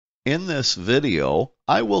In this video,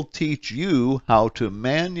 I will teach you how to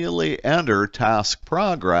manually enter task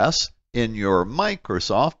progress in your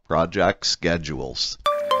Microsoft project schedules.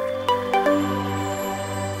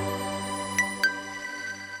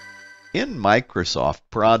 In Microsoft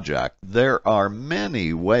Project, there are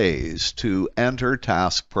many ways to enter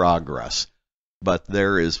task progress, but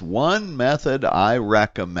there is one method I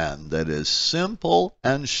recommend that is simple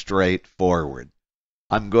and straightforward.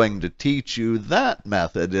 I'm going to teach you that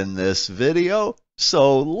method in this video,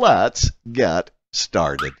 so let's get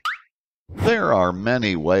started. There are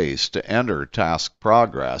many ways to enter task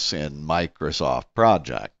progress in Microsoft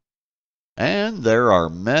Project, and there are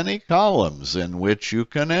many columns in which you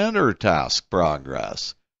can enter task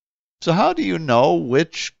progress. So how do you know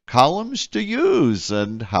which columns to use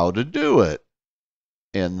and how to do it?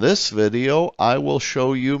 In this video, I will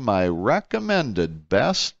show you my recommended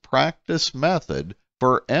best practice method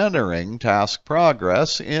for entering task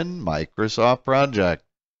progress in Microsoft Project.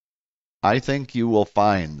 I think you will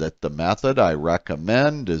find that the method I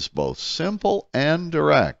recommend is both simple and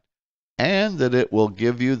direct, and that it will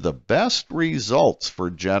give you the best results for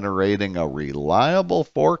generating a reliable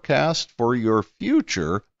forecast for your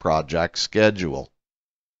future project schedule.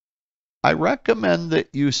 I recommend that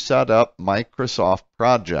you set up Microsoft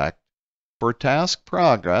Project for task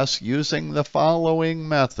progress using the following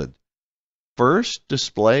method. First,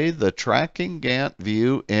 display the tracking Gantt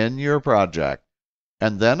view in your project,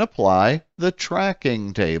 and then apply the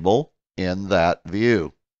tracking table in that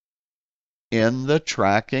view. In the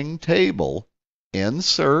tracking table,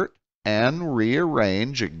 insert and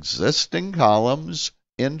rearrange existing columns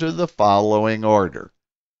into the following order: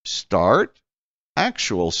 Start,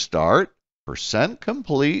 Actual Start, Percent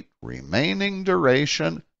Complete, Remaining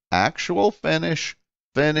Duration, Actual Finish,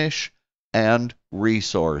 Finish, and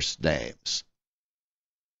Resource Names.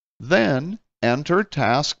 Then enter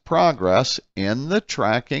task progress in the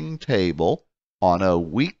tracking table on a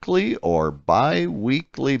weekly or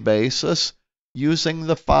bi-weekly basis using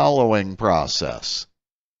the following process.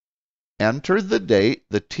 Enter the date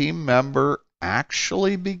the team member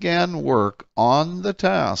actually began work on the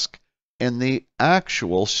task in the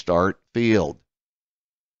Actual Start field.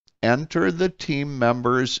 Enter the team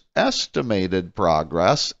member's estimated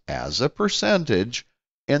progress as a percentage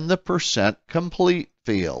in the Percent Complete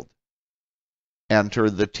field. Enter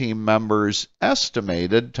the team member's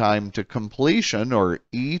estimated time to completion, or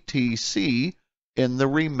ETC, in the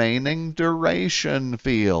Remaining Duration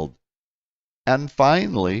field. And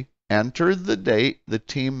finally, enter the date the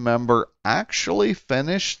team member actually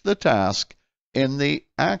finished the task in the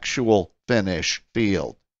Actual Finish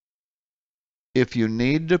field. If you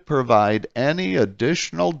need to provide any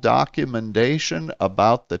additional documentation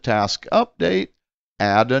about the task update,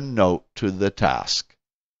 add a note to the task.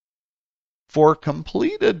 For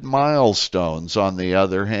completed milestones, on the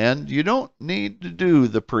other hand, you don't need to do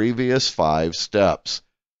the previous 5 steps.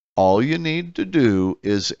 All you need to do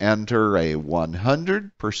is enter a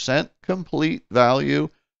 100% complete value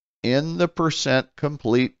in the Percent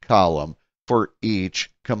Complete column for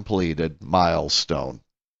each completed milestone.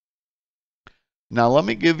 Now let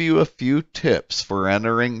me give you a few tips for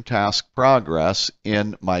entering task progress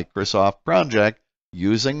in Microsoft Project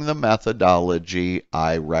using the methodology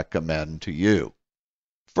I recommend to you.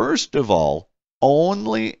 First of all,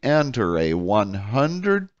 only enter a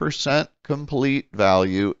 100% complete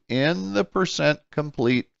value in the Percent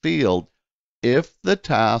Complete field if the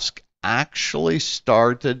task actually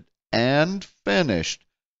started and finished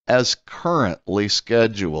as currently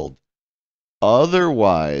scheduled.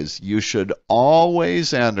 Otherwise, you should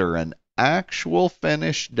always enter an actual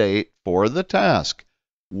finish date for the task,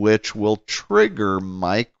 which will trigger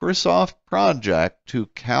Microsoft Project to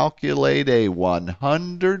calculate a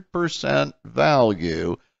 100%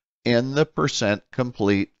 value in the Percent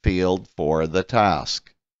Complete field for the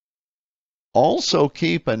task. Also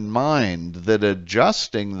keep in mind that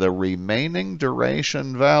adjusting the remaining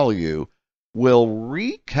duration value will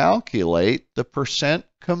recalculate the Percent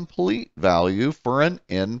Complete value for an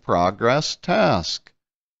in-progress task.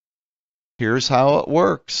 Here's how it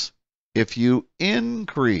works. If you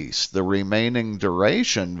increase the remaining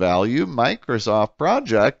duration value, Microsoft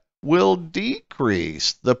Project will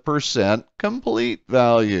decrease the Percent Complete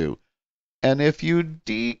value. And if you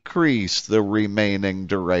decrease the remaining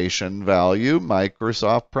duration value,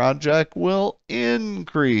 Microsoft Project will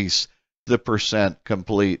increase the Percent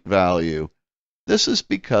Complete value. This is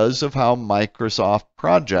because of how Microsoft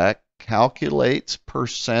Project calculates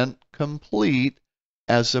Percent Complete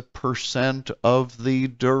as a percent of the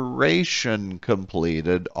duration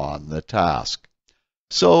completed on the task.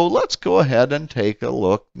 So let's go ahead and take a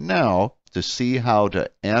look now to see how to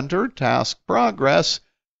enter task progress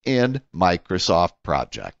in Microsoft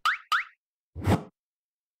Project.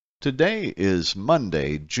 Today is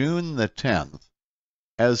Monday, June the 10th,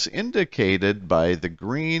 as indicated by the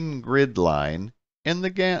green grid line in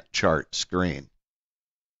the Gantt chart screen.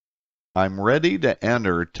 I'm ready to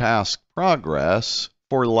enter task progress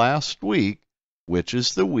for last week, which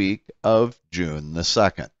is the week of June the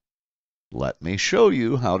 2nd. Let me show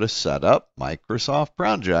you how to set up Microsoft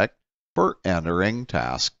Project for entering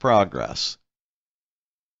task progress.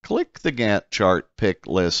 Click the Gantt chart Pick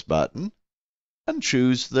List button and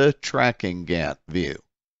choose the Tracking Gantt view.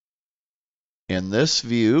 In this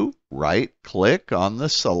view, right-click on the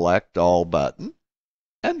Select All button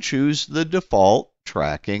and choose the default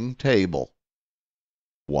Tracking Table.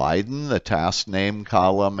 Widen the task name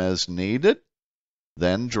column as needed,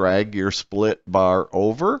 then drag your split bar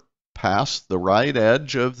over past the right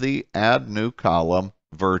edge of the Add New Column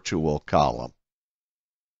virtual column.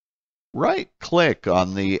 Right-click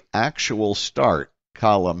on the Actual Start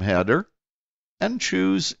column header and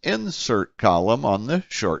choose Insert Column on the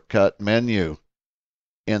shortcut menu.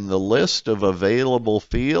 In the list of available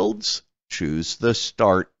fields, choose the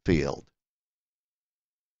Start field.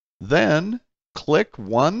 Then, click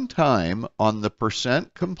one time on the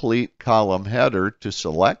 % complete column header to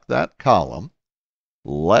select that column.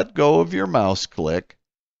 Let go of your mouse click,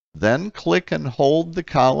 then click and hold the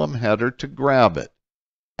column header to grab it,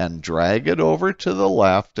 and drag it over to the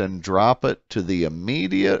left and drop it to the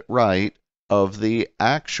immediate right of the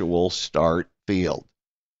Actual Start field.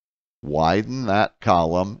 Widen that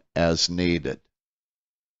column as needed.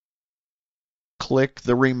 Click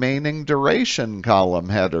the remaining duration column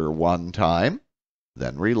header one time,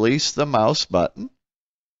 then release the mouse button,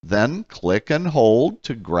 then click and hold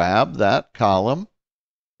to grab that column,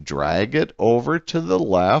 drag it over to the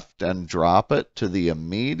left and drop it to the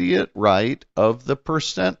immediate right of the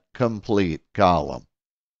 % complete column.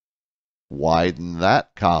 Widen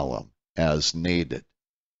that column as needed.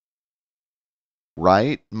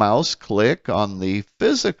 Right mouse click on the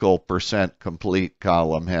physical % complete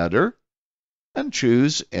column header and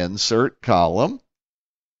choose Insert Column.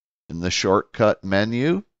 In the shortcut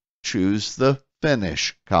menu, choose the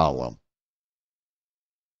Finish column.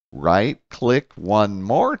 Right-click one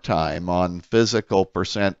more time on physical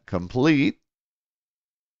 % complete,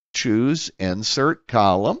 choose Insert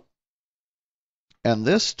Column, and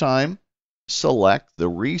this time select the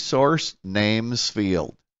Resource Names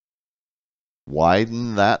field.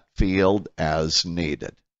 Widen that field as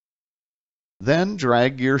needed. Then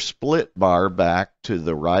drag your split bar back to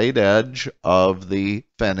the right edge of the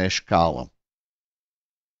Finish column.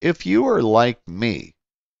 If you are like me,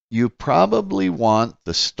 you probably want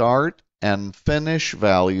the Start and Finish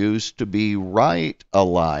values to be right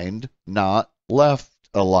aligned, not left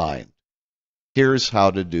aligned. Here's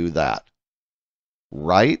how to do that.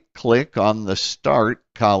 Right-click on the Start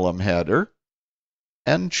column header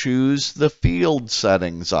and choose the Field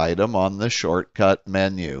Settings item on the shortcut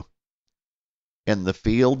menu. In the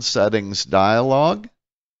Field Settings dialog,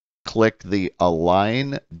 click the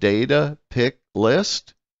Align Data Pick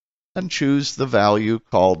List and choose the value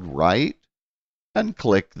called Right and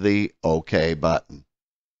click the OK button.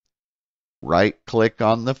 Right-click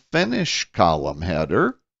on the Finish column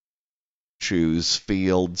header, choose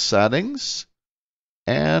Field Settings,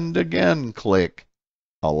 and again click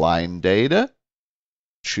Align Data,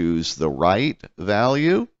 choose the right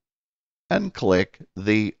value, and click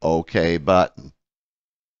the OK button.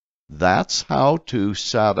 That's how to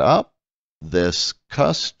set up this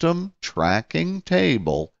custom tracking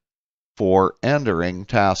table for entering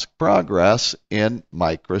task progress in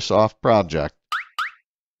Microsoft Project.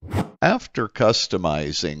 After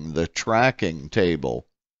customizing the tracking table,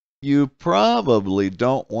 you probably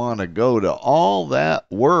don't want to go to all that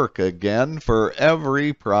work again for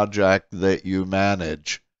every project that you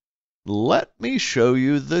manage. Let me show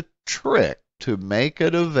you the trick to make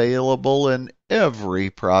it available in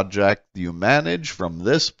every project you manage from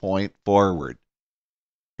this point forward.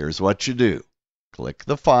 Here's what you do. Click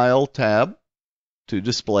the File tab to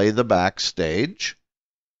display the Backstage.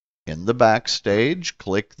 In the Backstage,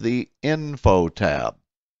 click the Info tab.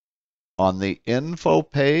 On the Info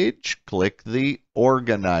page, click the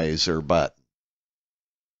Organizer button.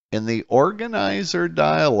 In the Organizer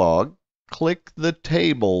dialog, click the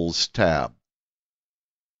Tables tab.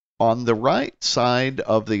 On the right side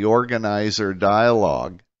of the Organizer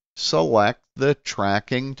dialog, select the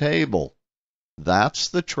Tracking Table. That's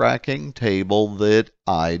the tracking table that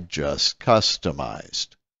I just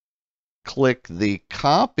customized. Click the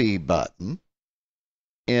Copy button.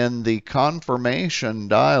 In the Confirmation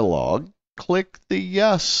dialog, click the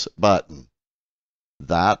Yes button.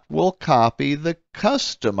 That will copy the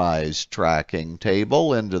customized tracking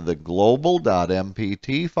table into the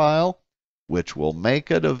global.mpt file, which will make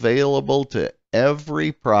it available to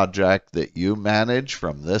every project that you manage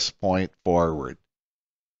from this point forward.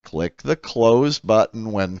 Click the Close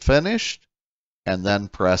button when finished, and then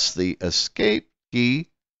press the Escape key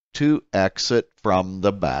to exit from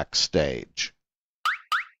the backstage.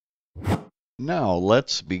 Now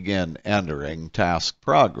let's begin entering task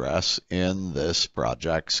progress in this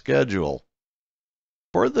project schedule.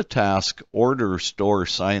 For the task Order Store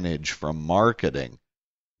Signage from Marketing,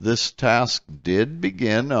 this task did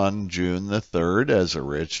begin on June the 3rd as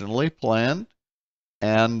originally planned,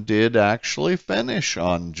 and did actually finish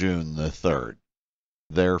on June the 3rd.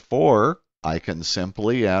 Therefore, I can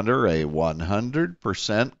simply enter a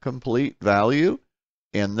 100% complete value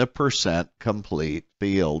in the percent complete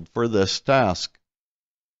field for this task.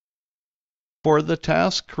 For the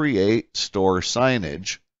task Create Store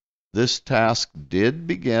Signage, this task did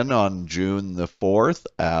begin on June the 4th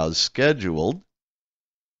as scheduled,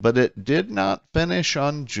 but it did not finish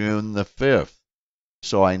on June the 5th,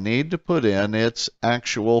 so I need to put in its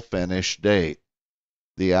actual finish date.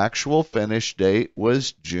 The actual finish date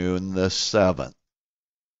was June the 7th.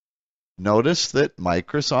 Notice that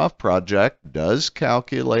Microsoft Project does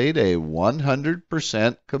calculate a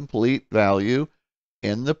 100% complete value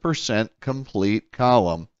in the percent complete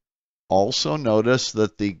column. Also notice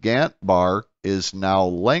that the Gantt bar is now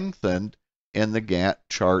lengthened in the Gantt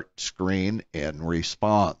chart screen in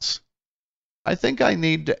response. I think I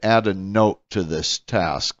need to add a note to this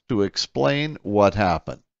task to explain what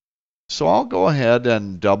happened. So I'll go ahead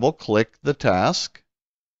and double-click the task,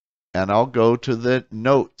 and I'll go to the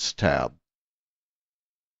Notes tab.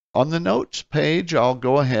 On the Notes page, I'll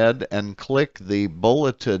go ahead and click the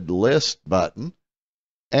Bulleted List button,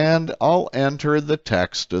 and I'll enter the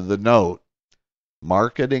text of the note.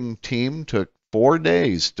 Marketing team took 4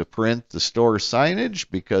 days to print the store signage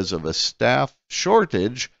because of a staff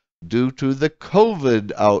shortage due to the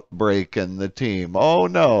COVID outbreak in the team. Oh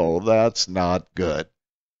no, that's not good.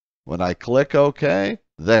 When I click OK,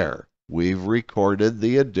 there, we've recorded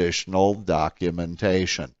the additional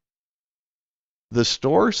documentation. The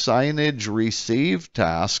store signage receive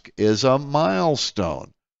task is a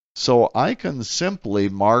milestone, so I can simply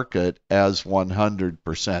mark it as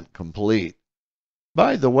 100% complete.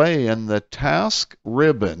 By the way, in the Task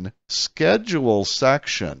ribbon Schedule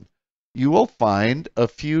section, you will find a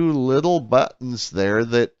few little buttons there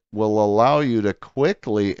that will allow you to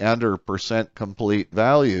quickly enter percent complete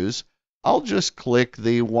values. I'll just click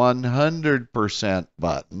the 100%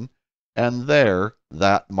 button, and there,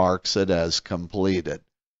 that marks it as completed.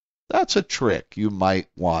 That's a trick you might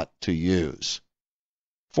want to use.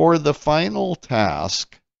 For the final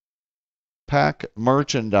task, Pack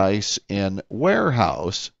Merchandise in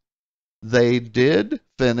Warehouse, they did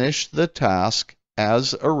finish the task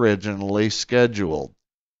as originally scheduled.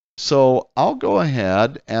 So I'll go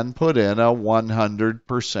ahead and put in a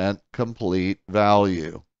 100% complete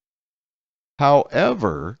value.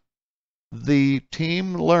 However, the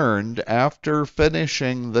team learned after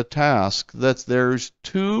finishing the task that there's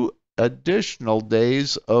 2 additional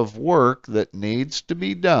days of work that needs to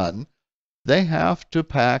be done. They have to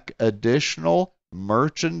pack additional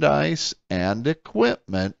merchandise and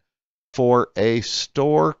equipment for a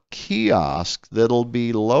store kiosk that'll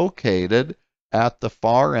be located at the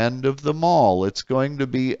far end of the mall. It's going to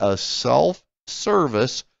be a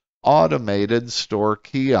self-service automated store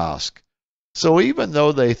kiosk. So even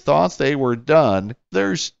though they thought they were done,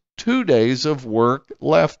 there's 2 days of work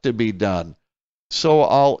left to be done. So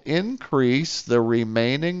I'll increase the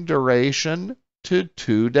remaining duration to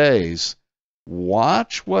 2 days.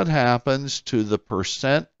 Watch what happens to the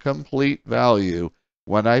percent complete value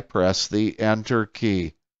when I press the Enter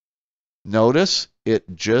key. Notice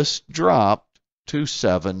it just dropped to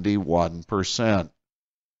 71%.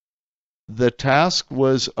 The task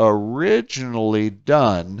was originally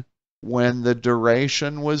done when the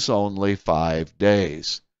duration was only 5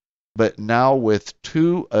 days. But now with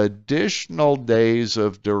 2 additional days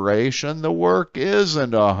of duration, the work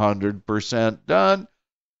isn't 100% done.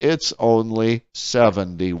 It's only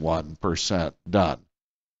 71% done.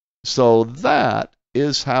 So that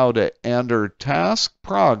is how to enter task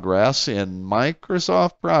progress in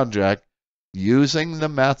Microsoft Project using the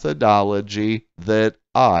methodology that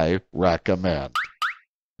I recommend.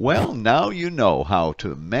 Well, now you know how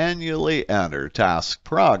to manually enter task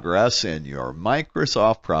progress in your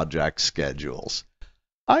Microsoft Project schedules.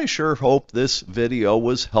 I sure hope this video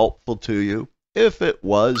was helpful to you. If it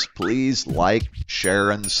was, please like, share,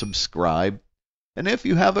 and subscribe. And if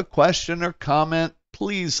you have a question or comment,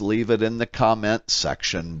 please leave it in the comment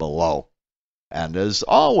section below. And as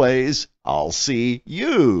always, I'll see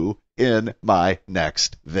you in my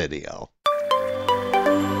next video.